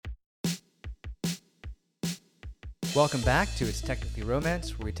Welcome back to It's Technically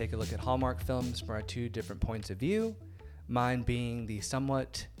Romance, where we take a look at Hallmark films from our two different points of view. Mine being the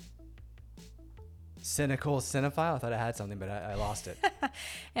somewhat cynical cinephile. I thought I had something, but I lost it.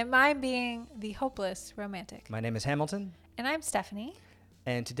 And mine being the hopeless romantic. My name is Hamilton. And I'm Stephanie.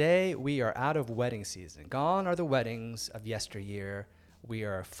 And today we are out of wedding season. Gone are the weddings of yesteryear. We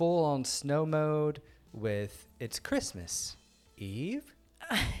are full on snow mode with It's Christmas Eve.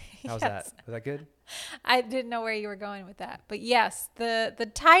 How's that? Was that good? I didn't know where you were going with that. But yes,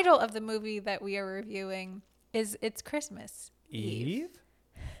 the title of the movie that we are reviewing is It's Christmas Eve.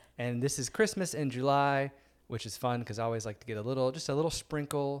 And this is Christmas in July, which is fun because I always like to get a little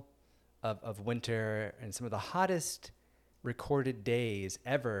sprinkle of winter and some of the hottest recorded days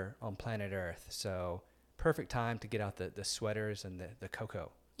ever on planet Earth. So perfect time to get out the sweaters and the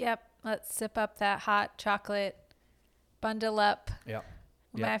cocoa. Yep. Let's sip up that hot chocolate, bundle up. Yep.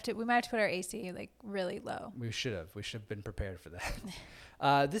 We might have to put our AC like really low. We should have been prepared for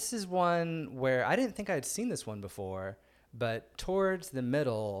that. This is one where I didn't think I had seen this one before, but towards the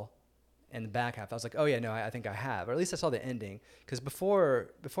middle and the back half, I was like, oh yeah, no, I think I have, or at least I saw the ending. Because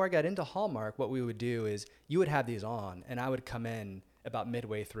before I got into Hallmark, what we would do is you would have these on, and I would come in about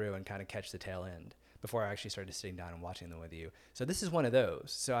midway through and kind of catch the tail end before I actually started sitting down and watching them with you. So this is one of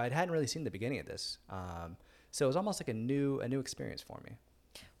those. So I hadn't really seen the beginning of this, so it was almost like a new experience for me.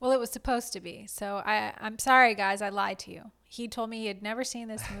 Well, it was supposed to be. So I'm sorry, guys. I lied to you. He told me he had never seen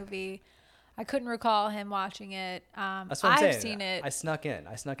this movie. I couldn't recall him watching it. That's what I'm saying. I've seen it. I snuck in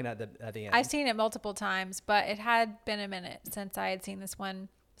at the end. I've seen it multiple times, but it had been a minute since I had seen this one.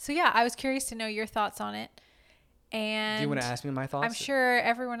 So yeah, I was curious to know your thoughts on it. And do you want to ask me my thoughts? I'm sure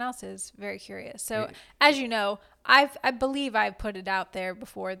everyone else is very curious. So as you know, I believe I've put it out there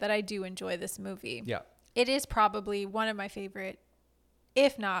before that I do enjoy this movie. Yeah. It is probably one of my favorite,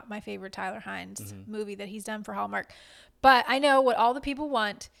 if not my favorite Tyler Hynes movie that he's done for Hallmark. But I know what all the people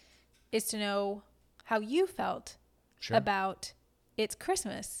want is to know how you felt about It's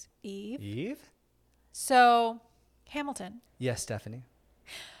Christmas Eve. So, Hamilton. Yes, Stephanie.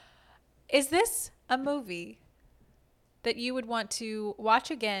 Is this a movie that you would want to watch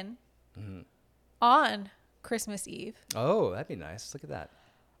again on Christmas Eve? Oh, that'd be nice. Look at that.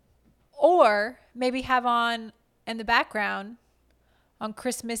 Or maybe have on in the background on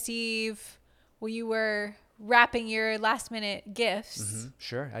Christmas Eve while you were wrapping your last minute gifts.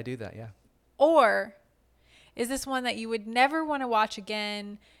 Sure, I do that, yeah. Or is this one that you would never want to watch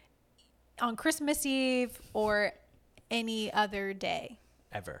again on Christmas Eve or any other day?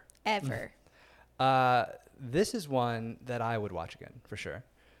 Ever. This is one that I would watch again, for sure.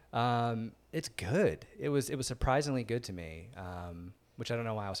 It's good. It was surprisingly good to me, which I don't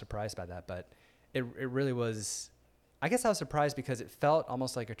know why I was surprised by that, but it really was. I guess I was surprised because it felt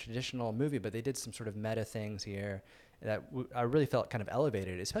almost like a traditional movie, but they did some sort of meta things here that I really felt kind of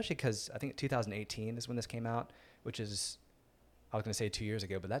elevated, especially because I think 2018 is when this came out, which is, I was going to say 2 years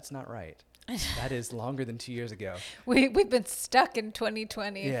ago, but that's not right. That is longer than 2 years ago. We've been stuck in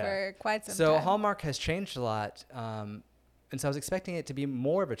 2020 for quite some time. So Hallmark has changed a lot. And so I was expecting it to be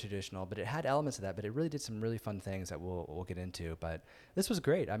more of a traditional, but it had elements of that, but it really did some really fun things that we'll get into. But this was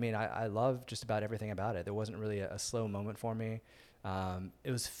great. I mean, I love just about everything about it. There wasn't really a slow moment for me.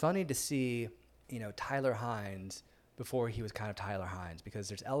 It was funny to see, Tyler Hynes before he was kind of Tyler Hynes, because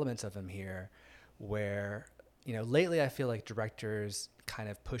there's elements of him here where, lately I feel like directors kind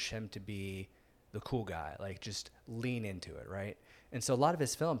of push him to be the cool guy, like just lean into it, right? And so a lot of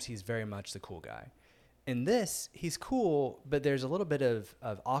his films, he's very much the cool guy. In this, he's cool, but there's a little bit of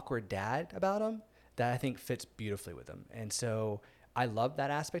awkward dad about him that I think fits beautifully with him. And so I love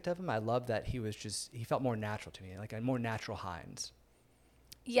that aspect of him. I love that he felt more natural to me, like a more natural Hynes.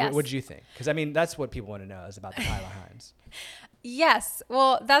 Yes. What did you think? Because, I mean, that's what people want to know is about the Tyler Hynes. Yes.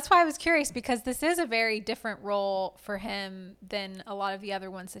 Well, that's why I was curious, because this is a very different role for him than a lot of the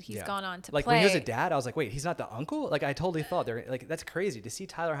other ones that he's gone on to play. Like when he was a dad, I was like, wait, he's not the uncle? Like I totally thought that's crazy to see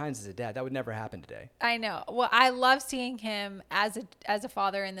Tyler Hynes as a dad. That would never happen today. I know. Well, I love seeing him as a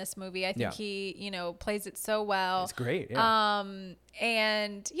father in this movie. I think he, plays it so well. It's great. Yeah.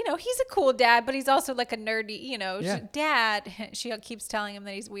 And he's a cool dad, but he's also like a nerdy, dad. She keeps telling him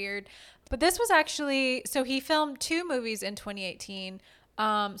that he's weird. But this was actually, so he filmed 2 movies in 2018.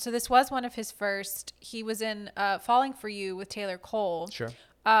 So this was one of his first. He was in Falling for You with Taylor Cole. Sure.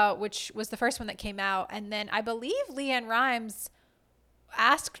 Which was the first one that came out. And then I believe Leanne Rimes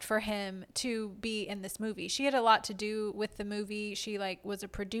asked for him to be in this movie. She had a lot to do with the movie. She was a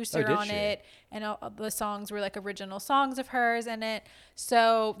producer on it, and all the songs were original songs of hers in it.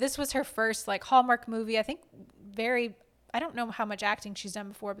 So this was her first Hallmark movie. I think very I don't know how much acting she's done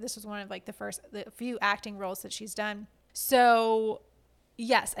before, but this was one of like the few acting roles that she's done. So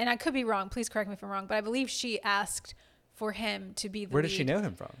yes, and I could be wrong. Please correct me if I'm wrong, but I believe she asked for him to be the Where lead. did she know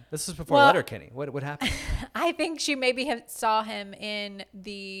him from? This was before Letterkenny. What happened? I think she maybe saw him in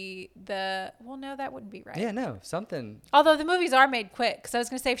the well, no, that wouldn't be right. Yeah, no, something. Although the movies are made quick, because I was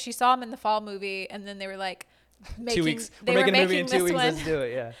gonna say if she saw him in the fall movie and then they were like making 2 weeks. they We're were making a movie in making 2 this weeks. one. Let's do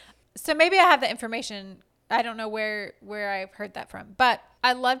it. Yeah. So maybe I have the information. I don't know where I've heard that from, but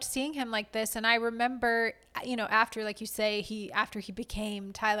I loved seeing him like this. And I remember, after, like you say, after he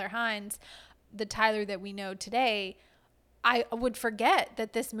became Tyler Hynes, the Tyler that we know today, I would forget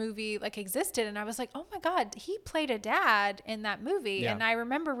that this movie like existed. And I was like, oh my God, he played a dad in that movie. Yeah. And I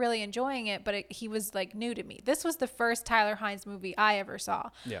remember really enjoying it, but he was like new to me. This was the first Tyler Hynes movie I ever saw.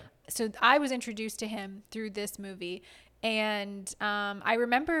 Yeah. So I was introduced to him through this movie. And I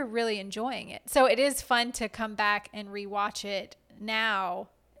remember really enjoying it. So it is fun to come back and rewatch it now,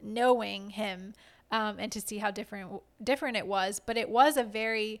 knowing him, and to see how different it was. But it was a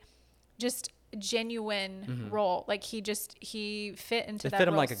very just genuine role. Like he fit into that fit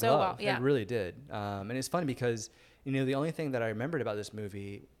him role like a so glove. well. Yeah. It really did. And it's funny because the only thing that I remembered about this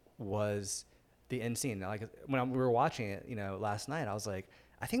movie was the end scene. Like when we were watching it, last night, I was like,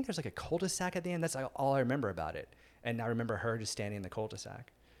 I think there's like a cul-de-sac at the end. That's all I remember about it. And I remember her just standing in the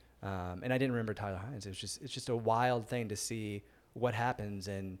cul-de-sac. And I didn't remember Tyler Hynes. It's just a wild thing to see what happens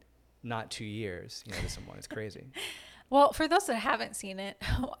in not 2 years, to someone. It's crazy. Well, for those that haven't seen it,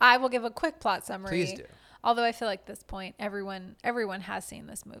 I will give a quick plot summary. Please do. Although I feel like at this point, everyone has seen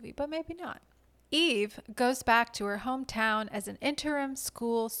this movie, but maybe not. Eve goes back to her hometown as an interim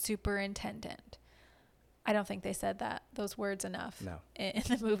school superintendent. I don't think they said those words enough in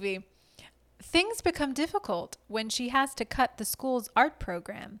the movie. Things become difficult when she has to cut the school's art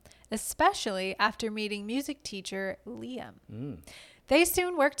program, especially after meeting music teacher Liam. They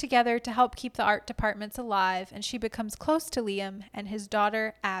soon work together to help keep the art departments alive, and she becomes close to Liam and his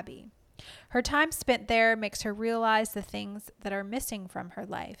daughter Abby. Her time spent there makes her realize the things that are missing from her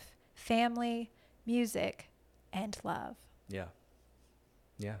life: family, music, and love. Yeah.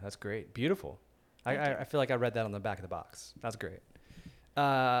 Yeah, that's great. Beautiful. I feel like I read that on the back of the box. That's great.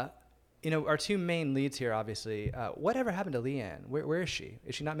 Our two main leads here, obviously. Whatever happened to Leanne? Where is she?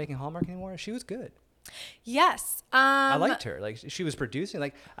 Is she not making Hallmark anymore? She was good. Yes. I liked her. Like she was producing.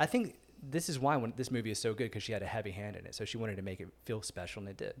 Like I think this is why when this movie is so good, because she had a heavy hand in it. So she wanted to make it feel special, and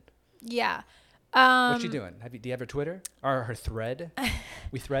it did. Yeah. What's she doing? Do you have her Twitter or her thread?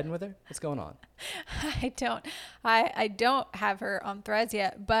 We threading with her? What's going on? I don't. I don't have her on Threads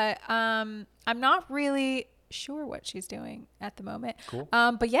yet, but I'm not really sure what she's doing at the moment. Cool.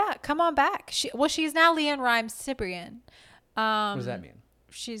 But yeah, come on back. She's now Leanne Rimes Cyprian. What does that mean?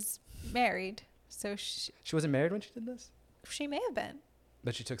 She's married, so she wasn't married when she did this. She may have been,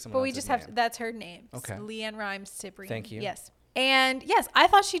 but she took someone. But we just have that's her name. Okay. Leanne Rimes Cyprian. Thank you. Yes. And yes, I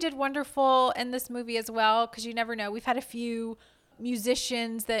thought she did wonderful in this movie as well, because you never know. We've had a few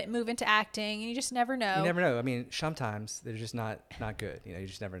musicians that move into acting, and you just never know. You never know. I mean, sometimes they're just not good. You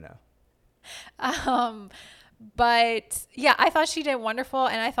just never know. But yeah, I thought she did wonderful,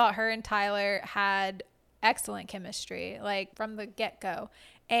 and I thought her and Tyler had excellent chemistry, like from the get-go.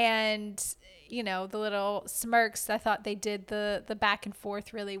 And the little smirks, I thought they did the back and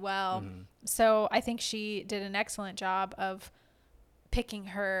forth really well. So I think she did an excellent job of picking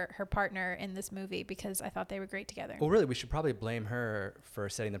her partner in this movie, because I thought they were great together. Well, really, we should probably blame her for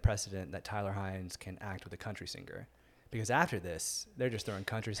setting the precedent that Tyler Hynes can act with a country singer, because after this, they're just throwing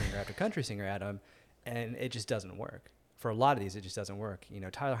country singer after country singer at him, and it just doesn't work. For a lot of these, it just doesn't work.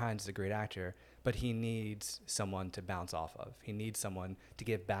 Tyler Hynes is a great actor, but he needs someone to bounce off of. He needs someone to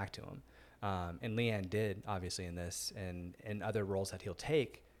give back to him. And Leanne did, obviously, in this, and in other roles that he'll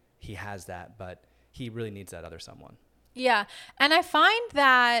take, he has that, but he really needs that other someone. Yeah. And I find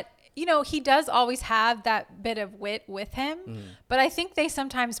that, he does always have that bit of wit with him, but I think they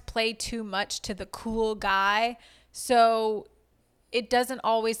sometimes play too much to the cool guy. So it doesn't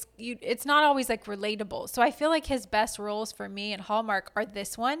always, it's not always like relatable. So I feel like his best roles for me in Hallmark are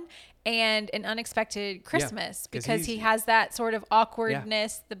this one and An Unexpected Christmas, because he has that sort of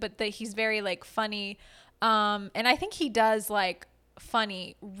awkwardness, but that he's very like funny. And I think he does like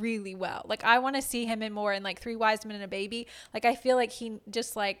funny really well. Like I want to see him in more in like Three Wise Men and a Baby. Like I feel like he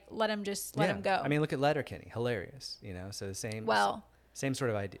just like let him go. I mean, look at Letterkenny, hilarious. So the same sort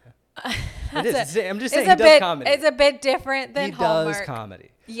of idea. I'm just saying, he does comedy. It's a bit different than Hallmark. He does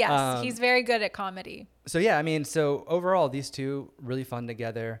comedy. Yes, he's very good at comedy. So yeah, I mean, so overall, these two really fun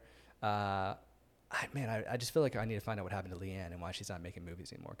together. I just feel like I need to find out what happened to Leanne and why she's not making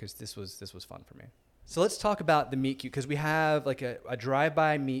movies anymore, because this was fun for me. So let's talk about the meet cute, because we have like a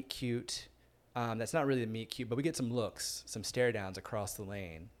drive-by meet cute. That's not really the meet cute, but we get some looks, some stare downs across the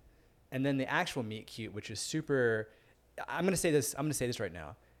lane. And then the actual meet cute, which is super, I'm going to say this right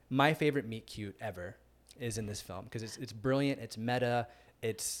now. My favorite meet cute ever is in this film, because it's brilliant. It's meta.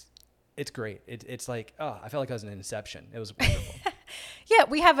 It's great. It's like, oh, I felt like I was in Inception. It was wonderful. Yeah,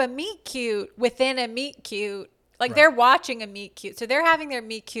 we have a meet cute within a meet cute. Like Right. they're watching a meet cute. So they're having their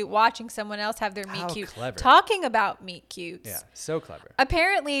meet cute, watching someone else have their meet How cute, clever. talking about meet cutes. Yeah, so clever.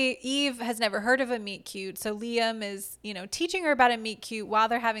 Apparently, Eve has never heard of a meet cute. So Liam is, teaching her about a meet cute while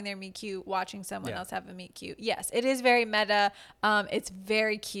they're having their meet cute, watching someone else have a meet cute. Yes, it is very meta. It's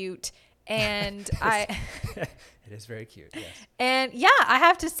very cute. And It is very cute, yes. and yeah, I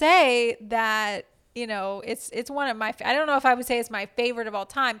have to say that, it's one of my, I don't know if I would say it's my favorite of all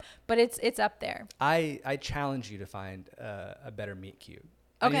time, but it's up there. I challenge you to find a better meet cute.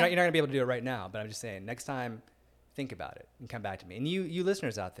 Okay. You're not going to be able to do it right now, but I'm just saying, next time, think about it and come back to me. And you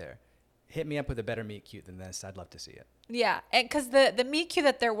listeners out there, hit me up with a better meet cute than this. I'd love to see it. Yeah, and because the meet cute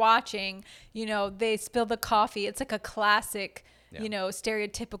that they're watching, they spill the coffee. It's like a classic,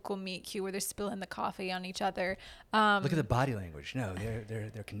 stereotypical meet cute where they're spilling the coffee on each other. Look at the body language. No,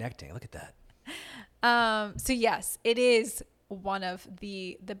 they're connecting. Look at that. So yes, it is one of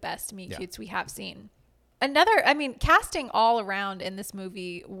the best meet Yeah. cutes we have seen. Another, casting all around in this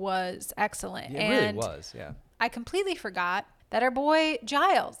movie was excellent. It really was, yeah. I completely forgot that our boy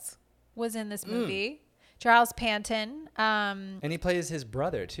Giles was in this movie. Giles Panton. And he plays his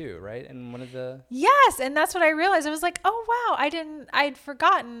brother too, right? And one of the Yes, and that's what I realized. I was like, oh wow, I'd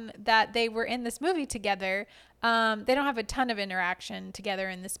forgotten that they were in this movie together. They don't have a ton of interaction together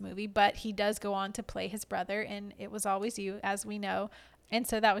in this movie, but he does go on to play his brother, and It Was Always You, as we know. And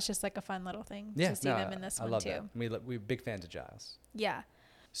so that was just like a fun little thing to see them in this I one love too. that. We're big fans of Giles. Yeah.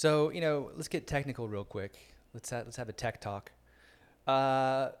 So, let's get technical real quick. Let's have a tech talk.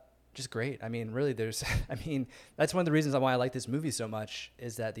 Just great. Really, that's one of the reasons why I like this movie so much,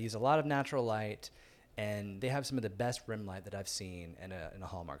 is that they use a lot of natural light, and they have some of the best rim light that I've seen in a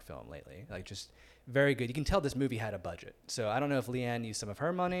Hallmark film lately. Like, just very good. You can tell this movie had a budget. So I don't know if Leanne used some of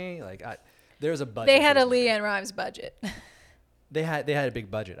her money. There was a budget. They had for a this movie. Leanne Rimes budget. They had a big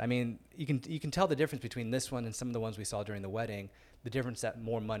budget. You can tell the difference between this one and some of the ones we saw during the wedding. The difference that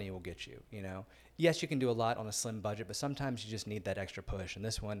more money will get you. Yes, you can do a lot on a slim budget, but sometimes you just need that extra push. And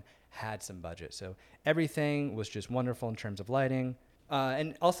this one had some budget, so everything was just wonderful in terms of lighting,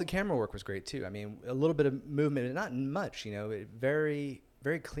 and also the camera work was great too. A little bit of movement, but not much. Very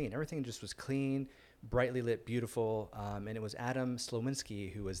very clean. Everything just was clean, brightly lit, beautiful. And it was Adam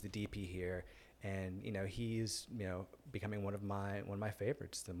Slowinski who was the DP here. And he's becoming one of my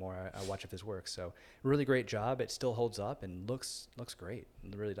favorites the more I watch of his work. So really great job. It still holds up and looks great.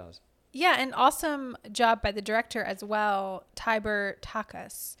 It really does. Yeah, an awesome job by the director as well, Tibor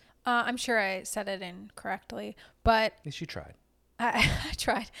Takas. I'm sure I said it incorrectly, but At least you tried. I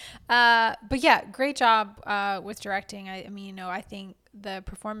tried. But yeah, great job with directing. I think the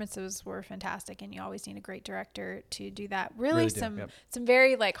performances were fantastic, and you always need a great director to do that. Really some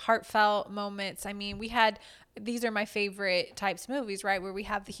very heartfelt moments. These are my favorite types of movies, right? Where we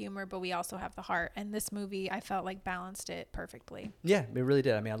have the humor, but we also have the heart. And this movie, I felt like balanced it perfectly. Yeah, it really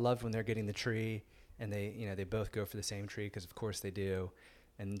did. I loved when they're getting the tree, and they both go for the same tree, because of course they do.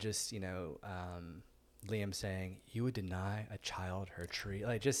 And just, Liam saying, "You would deny a child her tree."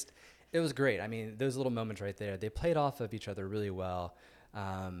 It was great. Those little moments right there, they played off of each other really well.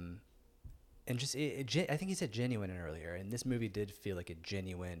 And just, I think he said genuine earlier, and this movie did feel like a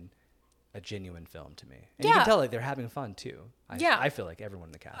genuine film to me. And you can tell they're having fun too. I feel like everyone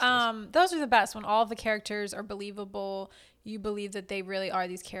in the cast is. Those are the best, when all of the characters are believable. You believe that they really are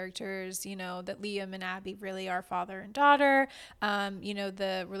these characters, that Liam and Abby really are father and daughter.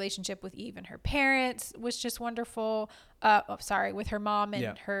 The relationship with Eve and her parents was just wonderful. With her mom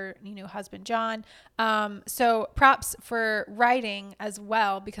and her, husband, John. So props for writing as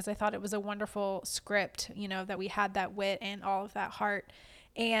well, because I thought it was a wonderful script, that we had that wit and all of that heart.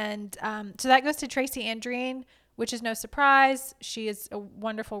 And so that goes to Tracy Andreen, which is no surprise. She is a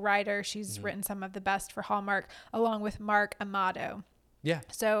wonderful writer. She's written some of the best for Hallmark, along with Mark Amato. Yeah.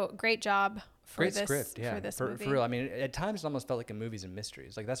 So great job for Great this script, yeah. for this for movie. For real. At times it almost felt like a movies and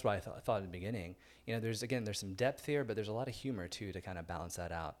mysteries. That's what I thought in the beginning. There's some depth here, but there's a lot of humor too to kind of balance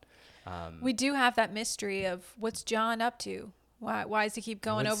that out. We do have that mystery of what's John up to? Why does he keep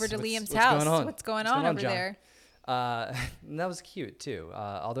going over to Liam's house? What's going on over there? And that was cute too.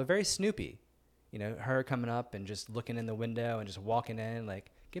 Although very Snoopy, her coming up and just looking in the window and just walking in,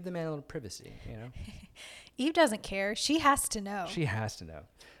 give the man a little privacy, Eve doesn't care. She has to know. She has to know.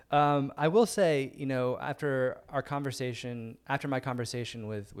 I will say, after my conversation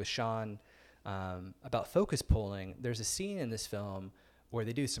with Sean about focus pulling, there's a scene in this film where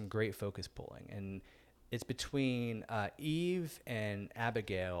they do some great focus pulling, and it's between Eve and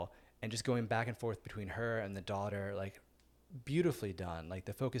Abigail, and just going back and forth between her and the daughter, like beautifully done. Like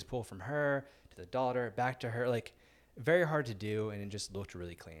the focus pull from her to the daughter, back to her, like very hard to do, and it just looked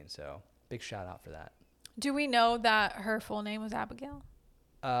really clean. So big shout out for that. Do we know that her full name was Abigail?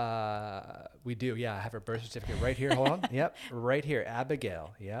 We do. Yeah. I have her birth certificate right here. Hold on. Yep. Right here.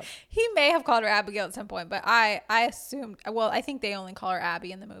 Abigail. Yep. He may have called her Abigail at some point, but I assumed, well, I think they only call her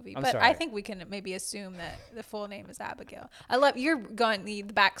Abby in the movie, but sorry. I think we can maybe assume that the full name is Abigail. I love, you're going the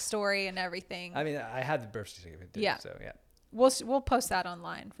backstory and everything. I mean, I had the birth certificate too, yeah. So yeah. We'll post that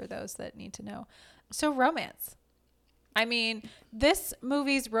online for those that need to know. So romance. I mean, this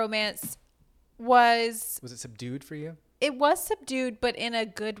movie's romance was it subdued for you? It was subdued, but in a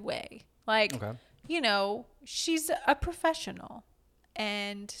good way. Like, okay. She's a professional,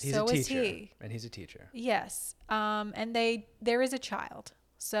 and he's so a is teacher, he. and he's a teacher. Yes. And there is a child.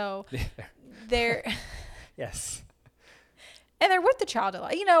 So they're yes. And they're with the child a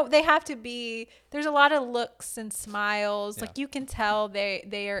lot. They have to be. There's a lot of looks and smiles. Yeah. Like you can tell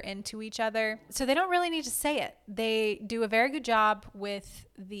they are into each other. So they don't really need to say it. They do a very good job with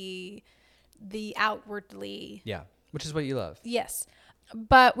the outwardly. Yeah. Which is what you love. Yes.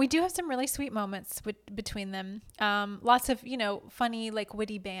 But we do have some really sweet moments between them. Lots of, funny, like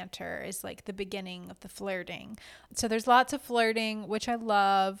witty banter is like the beginning of the flirting. So there's lots of flirting, which I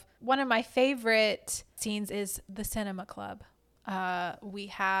love. One of my favorite scenes is the cinema club. We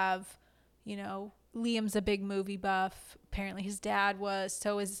have, Liam's a big movie buff. Apparently his dad was,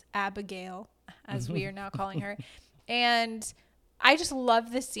 so is Abigail, as we are now calling her. And I just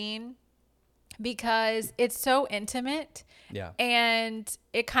love this scene because it's so intimate. Yeah. And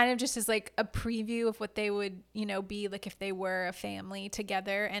it kind of just is like a preview of what they would, be like if they were a family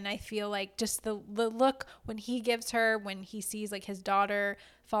together. And I feel like just the look when he gives her, when he sees like his daughter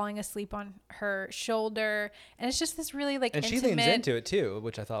falling asleep on her shoulder. And it's just this really like intimate. And she leans into it too,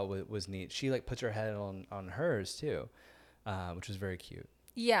 which I thought was neat. She like puts her head on hers too, which was very cute.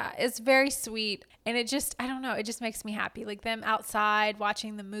 Yeah, it's very sweet. And it just, I don't know, it just makes me happy. Like them outside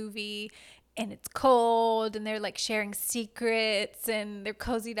watching the movie. And it's cold and they're like sharing secrets and they're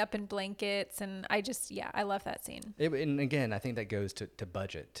cozied up in blankets. And I love that scene. And again, I think that goes to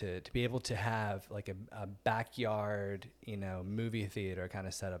budget, to be able to have like a backyard, movie theater kind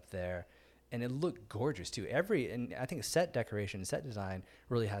of set up there. And it looked gorgeous too. And I think set decoration, set design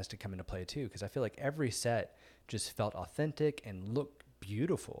really has to come into play too. Cause I feel like every set just felt authentic and looked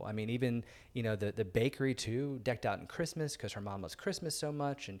beautiful. I mean, even, the bakery too, decked out in Christmas because her mom loves Christmas so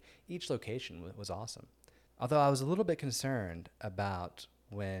much, and each location was awesome. Although I was a little bit concerned about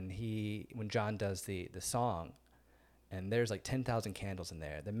when John does the song and there's like 10,000 candles in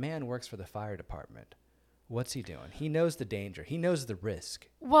there. The man works for the fire department. What's he doing? He knows the danger. He knows the risk.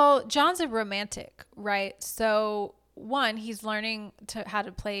 Well, John's a romantic, right? So one, he's learning how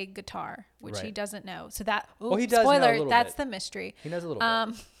to play guitar, which he doesn't know. So that, he does know a little that's bit. The mystery. He knows a little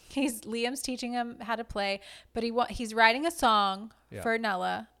bit. Liam's teaching him how to play, but he's writing a song for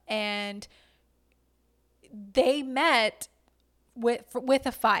Nella, and they met with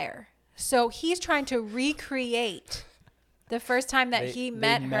a fire. So he's trying to recreate the first time that he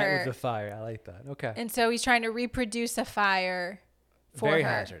met her. Met with the fire. I like that. Okay. And so he's trying to reproduce a fire for her. Very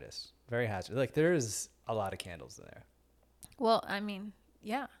hazardous. Very hazardous. Like there's a lot of candles in there. Well, I mean,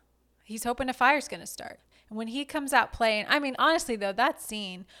 yeah. He's hoping a fire's going to start. And when he comes out playing, I mean, honestly, though, that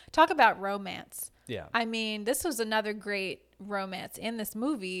scene, talk about romance. Yeah. I mean, this was another great romance in this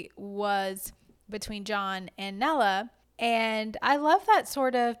movie was between John and Nella. And I love that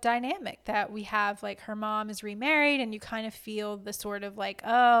sort of dynamic that we have, like her mom is remarried and you kind of feel the sort of like,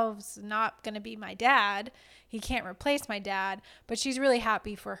 oh, it's not going to be my dad. He can't replace my dad. But she's really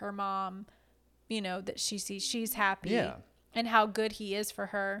happy for her mom, that she sees she's happy. Yeah. And how good he is for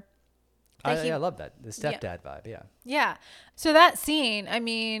her. I love that. The stepdad vibe. Yeah. Yeah. So that scene, I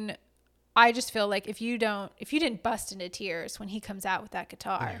mean, I just feel like if you didn't bust into tears when he comes out with that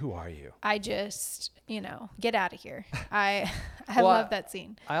guitar. Like, who are you? I just, get out of here. I love that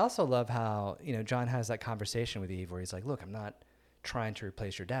scene. I also love how, John has that conversation with Eve where he's like, look, I'm not trying to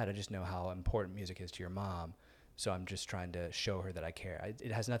replace your dad. I just know how important music is to your mom. So I'm just trying to show her that I care.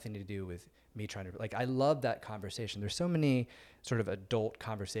 It has nothing to do with me trying to, I love that conversation. There's so many sort of adult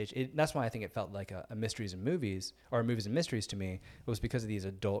conversations. That's why I think it felt like a mysteries and movies, or movies and mysteries to me. It was because of these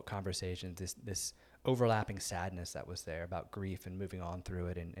adult conversations, this overlapping sadness that was there about grief and moving on through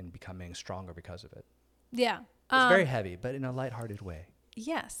it and becoming stronger because of it. Yeah. It's very heavy, but in a lighthearted way.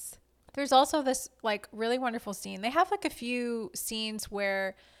 Yes. There's also this like really wonderful scene. They have like a few scenes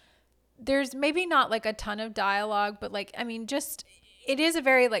where there's maybe not like a ton of dialogue, but like, I mean, just it is a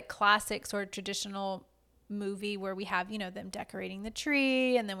very like classic sort of traditional movie where we have, you know, them decorating the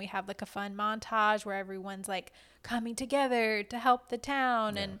tree, and then we have like a fun montage where everyone's like coming together to help the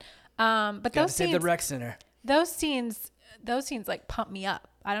town. Yeah. And but got those to save scenes, the rec center. those scenes like pump me up.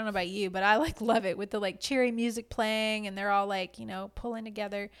 I don't know about you, but I like love it with the like cheery music playing and they're all like, you know, pulling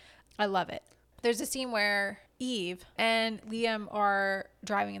together. I love it. There's a scene where Eve and Liam are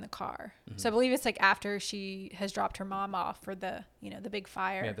driving in the car. Mm-hmm. So I believe it's like after she has dropped her mom off for the, you know, the big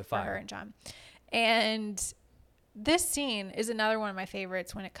fire, for her and John. And this scene is another one of my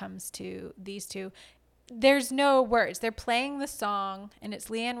favorites when it comes to these two. There's no words. They're playing the song and it's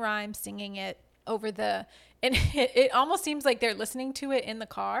Leanne Rimes singing it over the, and it almost seems like they're listening to it in the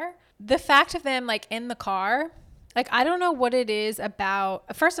car. The fact of them like in the car, like, I don't know what it is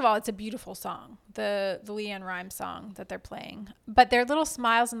about. First of all, it's a beautiful song, the Leanne Rimes song that they're playing. But their little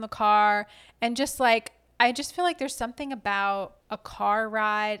smiles in the car, and just like, I just feel like there's something about a car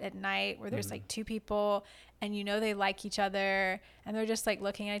ride at night where there's like two people and you know they like each other and they're just like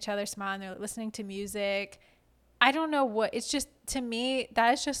looking at each other, smiling, they're listening to music. I don't know what, it's just, to me,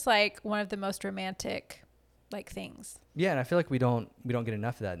 that is just like one of the most romantic like things. Yeah, and I feel like we don't get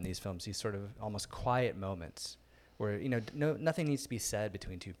enough of that in these films, these sort of almost quiet moments. Where, you know, nothing needs to be said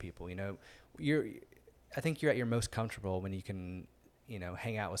between two people. You know, I think you're at your most comfortable when you can, you know,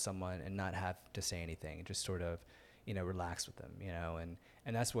 hang out with someone and not have to say anything and just sort of, you know, relax with them, you know, and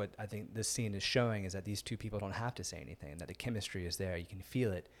that's what I think this scene is showing, is that these two people don't have to say anything, that the chemistry is there. You can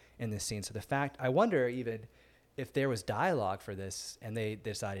feel it in this scene. So the fact, I wonder even if there was dialogue for this and they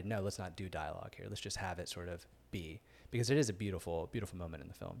decided, no, let's not do dialogue here. Let's just have it sort of be, because it is a beautiful, beautiful moment in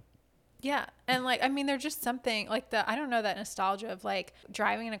the film. Yeah. And like, I mean, they're just something like I don't know, that nostalgia of like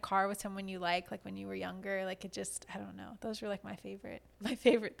driving in a car with someone you like when you were younger, like it just, I don't know. Those were like my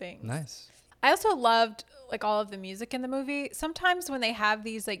favorite things. Nice. I also loved like all of the music in the movie. Sometimes when they have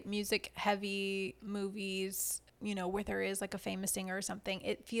these like music heavy movies, you know, where there is like a famous singer or something,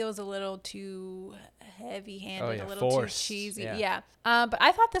 it feels a little too heavy handed, a little forced, too cheesy. Yeah. But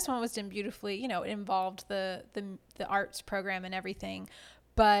I thought this one was done beautifully. You know, it involved the arts program and everything,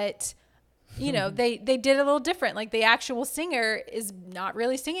 but you know, they did a little different. Like the actual singer is not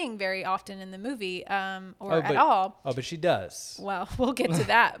really singing very often in the movie, at all. Oh, but she does. Well, we'll get to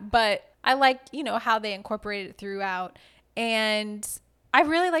that. But I liked, you know, how they incorporated it throughout. And I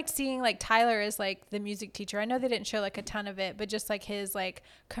really liked seeing like Tyler as like the music teacher. I know they didn't show like a ton of it, but just like his like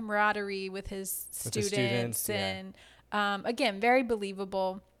camaraderie with his students and again, very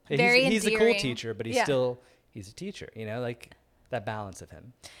believable, very endearing. He's a cool teacher, but he's a teacher, you know, like that balance of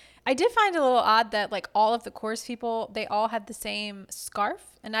him. I did find it a little odd that like all of the chorus people, they all had the same scarf.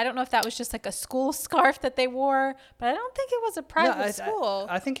 And I don't know if that was just like a school scarf that they wore, but I don't think it was a private school.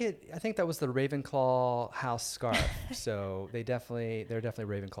 I think that was the Ravenclaw house scarf. So they're definitely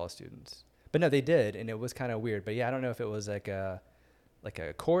Ravenclaw students. But no, they did, and it was kind of weird. But yeah, I don't know if it was like a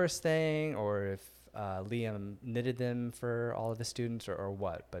chorus thing or if Liam knitted them for all of his students or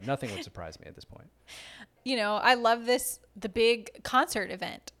what. But nothing would surprise me at this point. You know, I love the big concert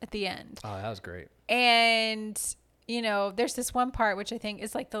event at the end. Oh, that was great. And, you know, there's this one part, which I think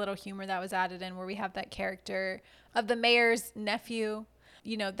is like the little humor that was added in, where we have that character of the mayor's nephew.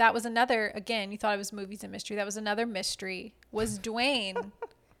 You know, that was another, again, you thought it was movies and mystery. That was another mystery. Was Dwayne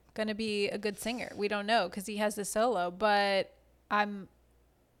going to be a good singer? We don't know because he has the solo, but I'm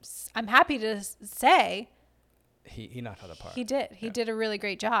happy to say he knocked out the park. He did. He did a really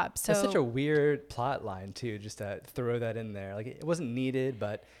great job. So it's such a weird plot line too, just to throw that in there. Like it wasn't needed,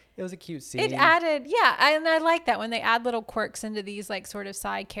 but it was a cute scene. It added, and I like that when they add little quirks into these like sort of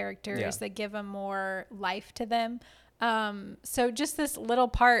side characters that give them more life to them. So just this little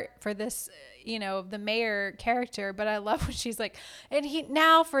part for this, you know, the mayor character, but I love when she's like, and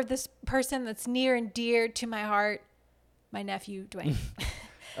now for this person that's near and dear to my heart, my nephew, Dwayne.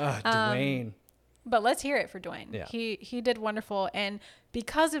 Dwayne. But let's hear it for Dwayne. Yeah. He did wonderful. And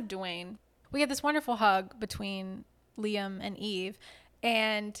because of Dwayne, we had this wonderful hug between Liam and Eve.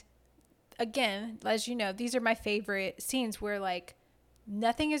 And again, as you know, these are my favorite scenes where like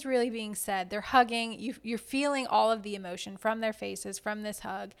nothing is really being said. They're hugging. You're feeling all of the emotion from their faces, from this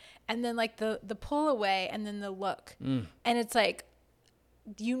hug. And then like the pull away and then the look. And it's like,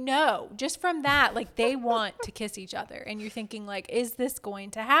 you know, just from that, like they want to kiss each other. And you're thinking like, is this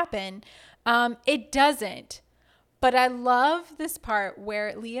going to happen? It doesn't. But I love this part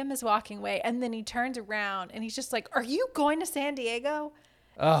where Liam is walking away and then he turns around and he's just like, are you going to San Diego?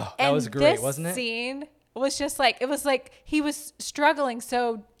 Oh, that was great, wasn't it? This scene, was just like, it was like he was struggling.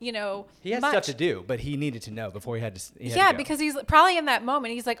 So, he had much. stuff to do, but he needed to know before he had to. Yeah, because he's probably in that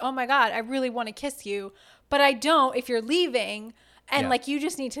moment. He's like, oh my God, I really want to kiss you, but I don't if you're leaving. And like, you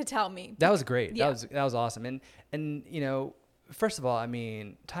just need to tell me. That was great. Yeah. That was awesome. And first of all, I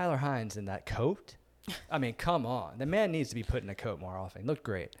mean, Tyler Hynes in that coat. I mean, come on. The man needs to be put in a coat more often. He looked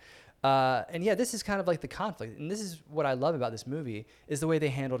great. And yeah, this is kind of like the conflict. And this is what I love about this movie is the way they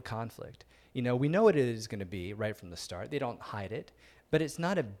handled conflict. We know what it is going to be right from the start. They don't hide it. But it's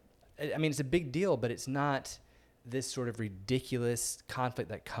not it's a big deal, but it's not this sort of ridiculous conflict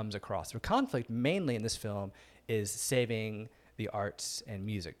that comes across. The conflict mainly in this film is saving the arts and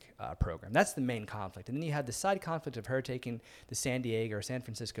music program. That's the main conflict. And then you have the side conflict of her taking the San Diego or San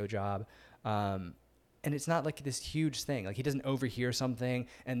Francisco job. And it's not like this huge thing. Like he doesn't overhear something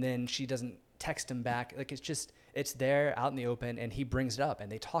and then she doesn't text him back. Like it's there out in the open and he brings it up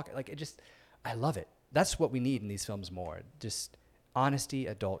and they talk. I love it. That's what we need in these films more. Just honesty,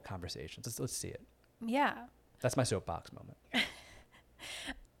 adult conversations. Let's see it. Yeah. That's my soapbox moment.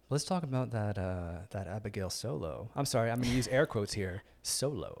 Let's talk about that Abigail solo. I'm sorry, I'm going to use air quotes here.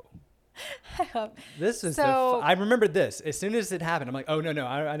 Solo. This is I remembered this. As soon as it happened, I'm like, oh, no,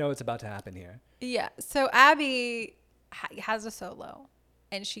 I know what's about to happen here. Yeah. So Abby has a solo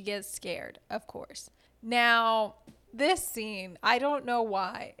and she gets scared, of course. Now, this scene, I don't know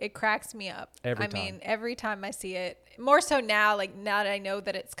why. It cracks me up. Every time I see it. More so now, like now that I know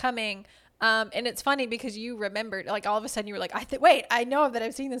that it's coming. And it's funny because you remembered, like all of a sudden you were like, wait, I know that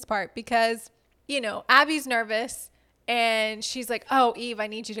I've seen this part because, Abby's nervous and she's like, oh, Eve, I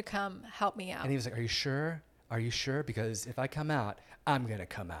need you to come help me out. And he was like, are you sure? Are you sure? Because if I come out, I'm going to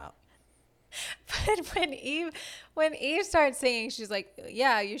come out. But when Eve starts singing, she's like,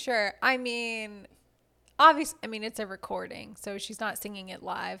 yeah, you sure? I mean, obviously, it's a recording, so she's not singing it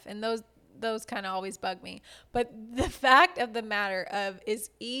live. And those kind of always bug me. But the fact of the matter is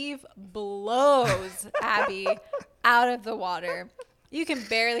Eve blows Abby out of the water. You can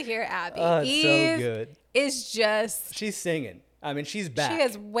barely hear Abby. Oh, it's Eve so good. Is just... She's singing. She's back. She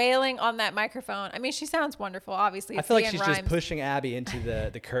is wailing on that microphone. She sounds wonderful, obviously. I feel like she's just pushing Abby into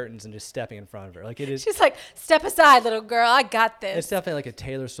the curtains and just stepping in front of her. Like it is. She's like, step aside, little girl. I got this. It's definitely like a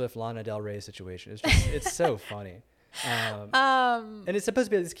Taylor Swift, Lana Del Rey situation. It's so funny. And it's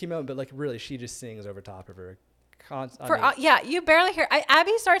supposed to be this key moment, but like really, she just sings over top of her. You barely hear.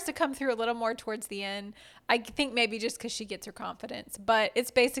 Abby starts to come through a little more towards the end. I think maybe just because she gets her confidence, but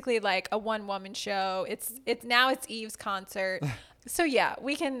it's basically like a one-woman show. It's Eve's concert. So yeah,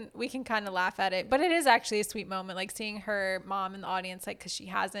 we can kind of laugh at it, but it is actually a sweet moment, like seeing her mom in the audience, like because she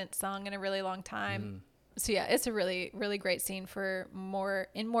hasn't sung in a really long time. So yeah, it's a really, really great scene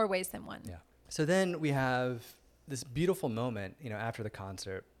in more ways than one. Yeah. So then we have this beautiful moment, after the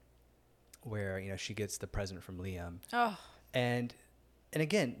concert, where she gets the present from Liam. Oh. And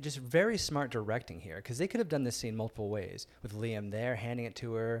again, just very smart directing here, because they could have done this scene multiple ways with Liam there handing it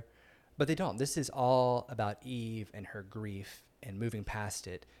to her, but they don't. This is all about Eve and her grief and moving past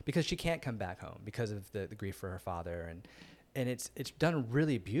it because she can't come back home because of the grief for her father, and it's done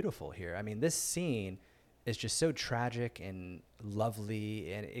really beautiful here. This scene is just so tragic and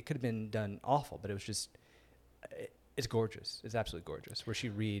lovely, and it could have been done awful, but it was just. It's gorgeous. It's absolutely gorgeous. Where she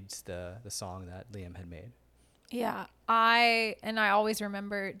reads the song that Liam had made. Yeah, I always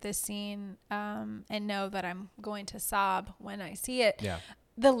remember this scene and know that I'm going to sob when I see it. Yeah.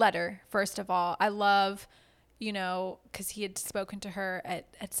 The letter, first of all, I love, because he had spoken to her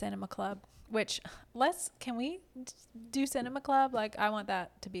at Cinema Club, which can we do Cinema Club? Like, I want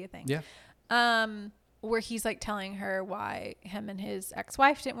that to be a thing. Yeah. Where he's like telling her why him and his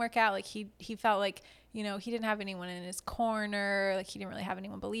ex-wife didn't work out. Like he felt like, he didn't have anyone in his corner. Like he didn't really have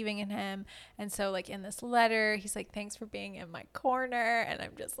anyone believing in him. And so like in this letter, he's like, thanks for being in my corner. And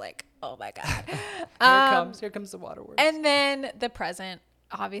I'm just like, oh my God. Here comes the waterworks. And then the present,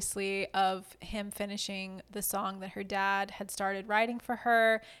 obviously, of him finishing the song that her dad had started writing for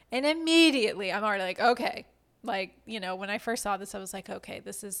her. And immediately I'm already like, okay. Like, when I first saw this, I was like, okay,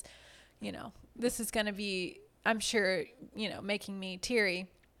 this is going to be, I'm sure, making me teary.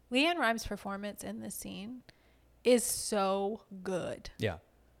 Leanne Rimes' performance in this scene is so good. Yeah.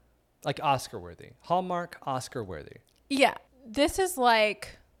 Like Oscar-worthy. Hallmark Oscar-worthy. Yeah. This is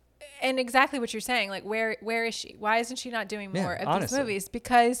like, and exactly what you're saying. Like, where is she? Why isn't she not doing more of these movies?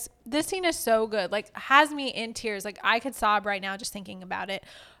 Because this scene is so good. Like, has me in tears. Like, I could sob right now just thinking about it.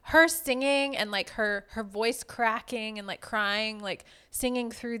 Her singing and like her voice cracking and like crying, like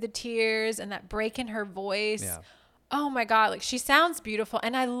singing through the tears and that break in her voice. Yeah. Oh my God. Like, she sounds beautiful.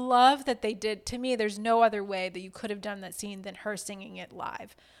 And I love that they did. To me, there's no other way that you could have done that scene than her singing it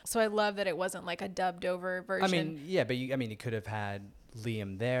live. So I love that it wasn't like a dubbed over version. I mean, yeah, but you could have had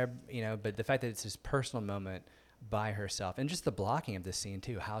Liam there, but the fact that it's his personal moment by herself, and just the blocking of this scene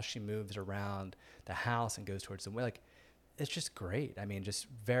too, how she moves around the house and goes towards the way, like, it's just great. I mean, just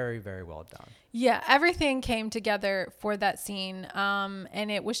very, very well done. Yeah, everything came together for that scene.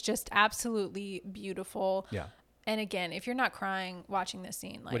 And it was just absolutely beautiful. Yeah. And again, if you're not crying watching this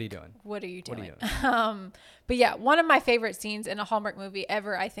scene, like, what are you doing? What are you doing? What are you doing? But yeah, one of my favorite scenes in a Hallmark movie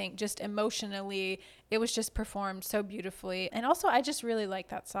ever, I think, just emotionally, it was just performed so beautifully. And also, I just really like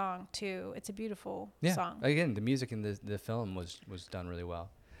that song too. It's a beautiful song. Again, the music in the film was done really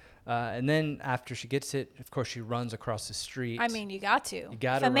well. And then after she gets it, of course, she runs across the street. I mean, you got to. You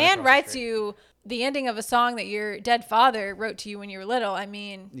got to. If a man writes you the ending of a song that your dead father wrote to you when you were little, I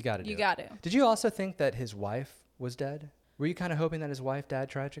mean, you got to. You got to. Did you also think that his wife was dead? Were you kind of hoping that his wife died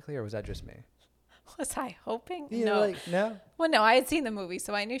tragically, or was that just me? Was I hoping? No. No? Well, no, I had seen the movie,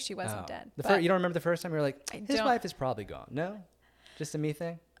 so I knew she wasn't dead. You don't remember the first time you were like, his wife is probably gone? No? Just a me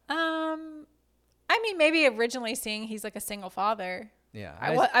thing? I mean, maybe originally seeing he's like a single father. Yeah.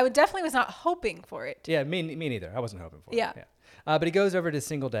 I would definitely was not hoping for it. Yeah, me neither. I wasn't hoping for it. Yeah. But he goes over to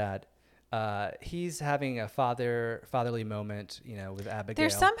single dad. He's having a fatherly moment, with Abigail. They're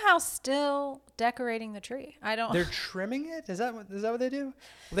somehow still decorating the tree. They're trimming it? Is that what they do?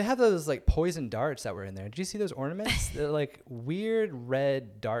 Well, they have those like poison darts that were in there. Did you see those ornaments? They're like weird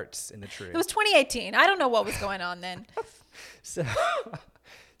red darts in the tree. It was 2018. I don't know what was going on then.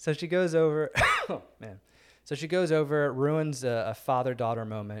 So she goes over. Oh man. So she goes over, ruins a father-daughter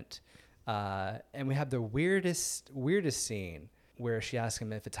moment, and we have the weirdest scene where she asks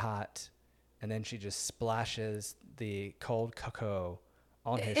him if it's hot, and then she just splashes the cold cocoa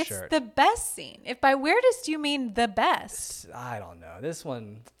on his shirt. It's the best scene. If by weirdest you mean the best. I don't know. This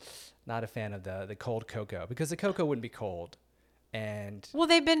one, not a fan of the cold cocoa, because the cocoa wouldn't be cold. And well,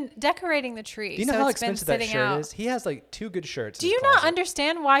 they've been decorating the tree. Do you know how expensive that shirt is? He has like 2 good shirts. Do you not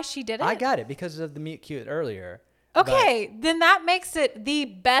understand why she did it? I got it because of the meet cute earlier. Okay, then that makes it the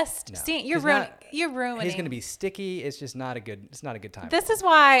best scene. You're ruining. He's going to be sticky. It's just not a good. It's not a good time. This is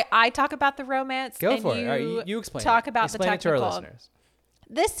why I talk about the romance. Go for it. All right, you explain. Talk about explain the technical. It to our listeners.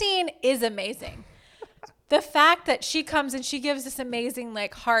 This scene is amazing. The fact that she comes and she gives this amazing,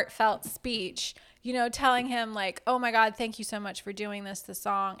 like, heartfelt speech. Telling him like, oh my God, thank you so much for doing this, the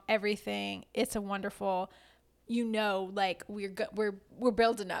song, everything. It's a wonderful, like we're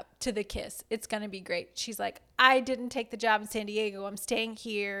building up to the kiss. It's going to be great. She's like, I didn't take the job in San Diego. I'm staying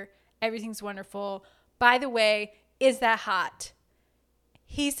here. Everything's wonderful. By the way, is that hot?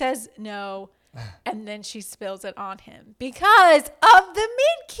 He says no. And then she spills it on him because of the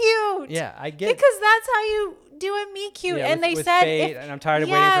meet cute. Yeah, I get it. Because that's how you do a meet cute. Yeah, and with they said, fate, and I'm tired of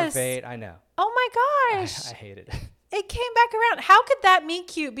waiting for fate. I know. Oh my gosh. I hate it. It came back around. How could that meet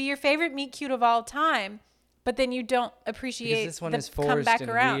cute be your favorite meet cute of all time, but then you don't appreciate because this one is come forced back and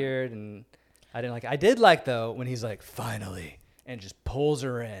around? weird, and I didn't like it. I did like, though, when he's like, finally, and just pulls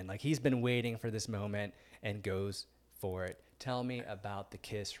her in. Like, he's been waiting for this moment and goes for it. Tell me about the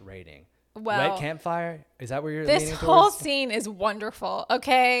kiss rating. Well, Red campfire? Is that where you're this leaning whole towards? scene is wonderful.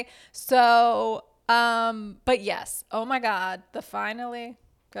 Okay. So, but yes. Oh my God. Finally.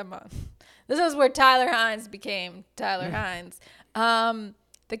 Come on. This is where Tyler Hynes became Tyler Hynes.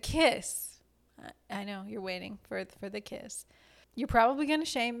 The kiss. I know you're waiting for the kiss. You're probably going to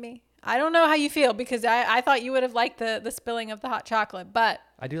shame me. I don't know how you feel because I thought you would have liked the spilling of the hot chocolate, but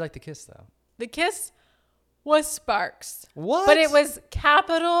I do like the kiss, though. the kiss was Sparks. What? But it was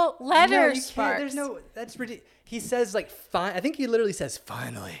capital letters Sparks. There's no, that's ridiculous. He says like, fine. I think he literally says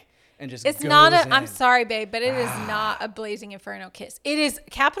finally and just It's goes not in. I'm sorry, babe, but it is not a Blazing Inferno kiss. It is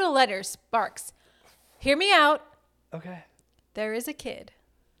capital letters Sparks. Hear me out. Okay. There is a kid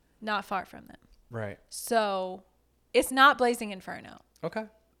not far from them. Right. So it's not Blazing Inferno. Okay.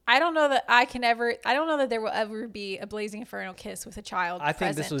 I don't know that there will ever be a Blazing Inferno kiss with a child I think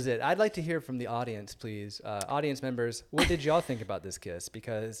present. this was it. I'd like to hear from the audience, please. Audience members, what did y'all think about this kiss?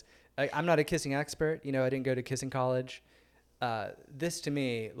 Because I'm not a kissing expert. I didn't go to kissing college. This to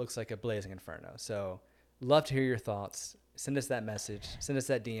me looks like a Blazing Inferno. So love to hear your thoughts. Send us that message. Send us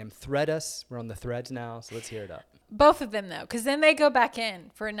that DM. Thread us. We're on the threads now, so let's hear it up. Both of them, though, because then they go back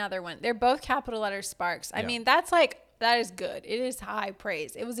in for another one. They're both capital letter Sparks. I mean, that is good. It is high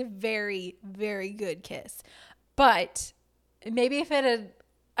praise. It was a very, very good kiss. But maybe if it had,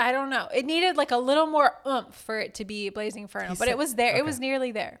 I don't know, it needed like a little more oomph for it to be Blazing Inferno. But it was there. Okay. It was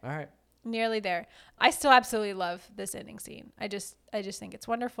nearly there. All right. Nearly there. I still absolutely love this ending scene. I just think it's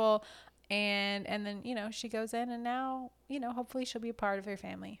wonderful. And then, you know, she goes in and now, you know, hopefully she'll be a part of her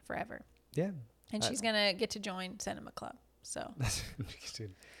family forever. Yeah. And she's going to get to join Cinema Club. So she's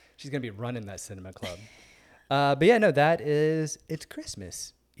going to be running that cinema club. But yeah, no, it's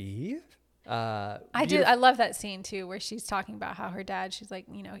Christmas Eve. I love that scene too, where she's talking about how her dad, she's like,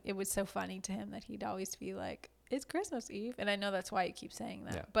 you know, it was so funny to him that he'd always be like, it's Christmas Eve. And I know that's why you keep saying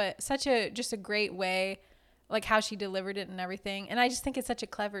that, but just a great way, like how she delivered it and everything. And I just think it's such a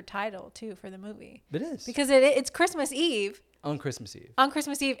clever title too for the movie. It is. Because it's Christmas Eve. On Christmas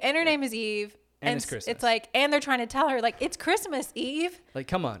Eve. And her name is Eve. And it's Christmas. It's like, and they're trying to tell her like, it's Christmas Eve. Like,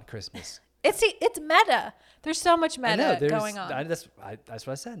 come on, Christmas. It's meta. There's so much meta going on. That's what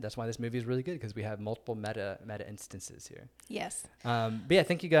I said. That's why this movie is really good, because we have multiple meta instances here. Yes. But yeah,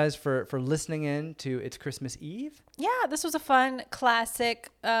 thank you guys for listening in to It's Christmas Eve. Yeah, this was a fun classic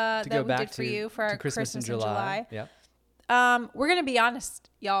that we did for you for our Christmas in July. Yeah. We're gonna be honest,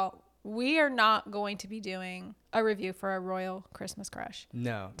 y'all. We are not going to be doing a review for a Royal Christmas Crush.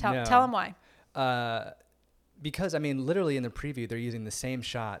 No. Tell them why. Because I mean, literally in the preview, they're using the same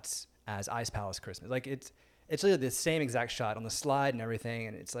shots as Ice Palace Christmas. Like it's literally the same exact shot on the slide and everything.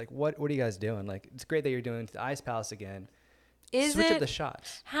 And it's like, what are you guys doing? Like, it's great that you're doing the Ice Palace again. Switch up the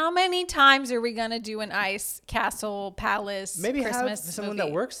shots. How many times are we going to do an Ice Castle Palace Maybe Christmas have someone movie?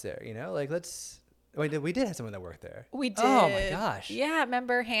 that works there, you know, like we did have someone that worked there. We did. Oh my gosh. Yeah.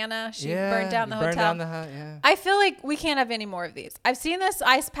 Remember Hannah? She burned down the hotel. Yeah. I feel like we can't have any more of these. I've seen this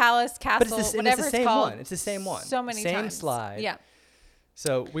Ice Palace Castle, whatever it's called. It's the same one. So many times. Same slide. Yeah.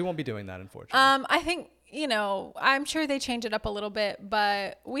 So we won't be doing that, unfortunately. I think, you know, I'm sure they change it up a little bit,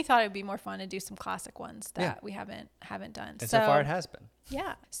 but we thought it'd be more fun to do some classic ones that we haven't done. And so far it has been.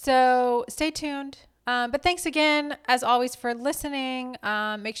 Yeah. So stay tuned. But thanks again, as always, for listening.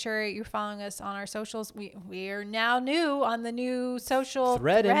 Make sure you're following us on our socials. We are now new on the new social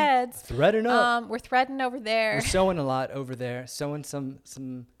threads. Threading up. We're threading over there. We're sewing a lot over there. Sewing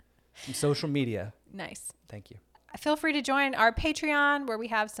some social media. Nice. Thank you. Feel free to join our Patreon, where we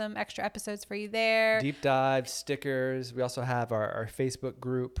have some extra episodes for you there. Deep dive, stickers. We also have our Facebook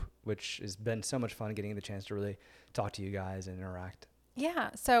group, which has been so much fun getting the chance to really talk to you guys and interact. Yeah.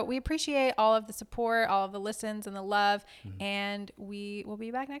 So we appreciate all of the support, all of the listens and the love. And we will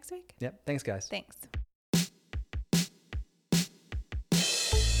be back next week. Yep. Thanks, guys. Thanks.